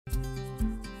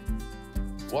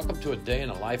Welcome to a day in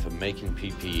the life of making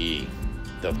PPE.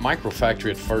 The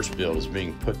microfactory at First Build is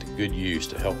being put to good use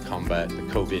to help combat the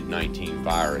COVID-19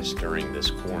 virus during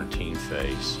this quarantine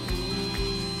phase.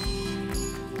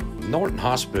 Norton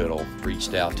Hospital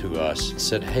reached out to us and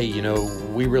said, hey,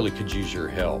 we really could use your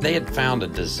help. They had found a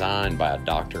design by a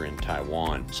doctor in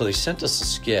Taiwan. So they sent us a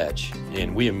sketch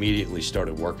and we immediately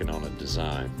started working on a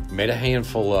design. Made a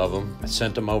handful of them. I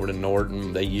sent them over to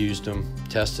Norton. They used them,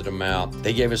 tested them out.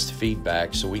 They gave us the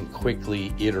feedback so we can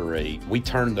quickly iterate. We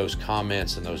turned those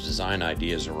comments and those design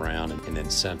ideas around and then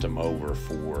sent them over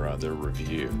for their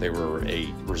review. They were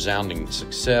a resounding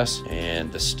success,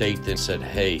 and the state then said,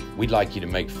 hey, we'd like you to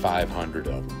make 500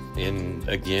 of them. And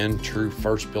again, true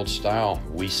First Build style,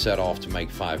 we set off to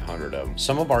make 500 of them.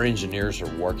 Some of our engineers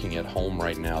are working at home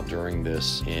right now during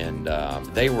this, and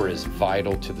they were as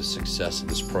vital to the success of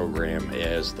this program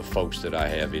as the folks that I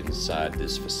have inside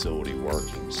this facility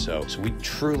working. So we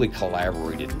truly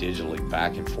collaborated digitally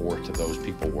back and forth to those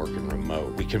people working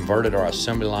remote. We converted our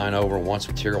assembly line over. Once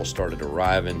material started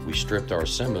arriving, we stripped our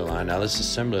assembly line. Now this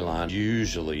assembly line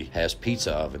usually has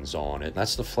pizza ovens on it.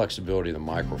 That's the flexibility of the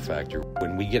microfactory.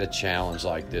 When we get a challenge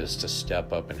like this to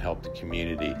step up and help the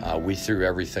community, we threw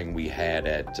everything we had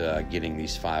at getting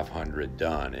these 500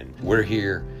 done. And we're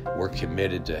here, we're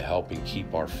committed to helping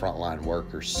keep our frontline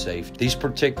workers safe. These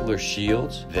particular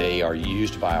shields, they are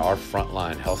used by our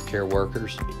frontline healthcare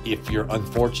workers. If you're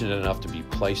unfortunate enough to be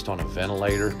placed on a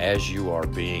ventilator, as you are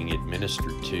being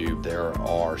administered to, there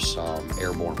are some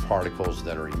airborne particles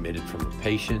that are emitted from the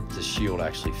patient. The shield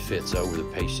actually fits over the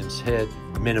patient's head,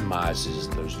 minimizes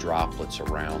those droplets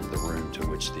around the room to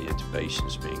which the intubation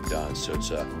is being done. So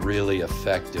it's a really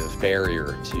effective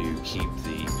barrier to keep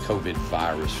the COVID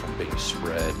virus from being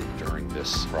spread during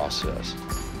this process.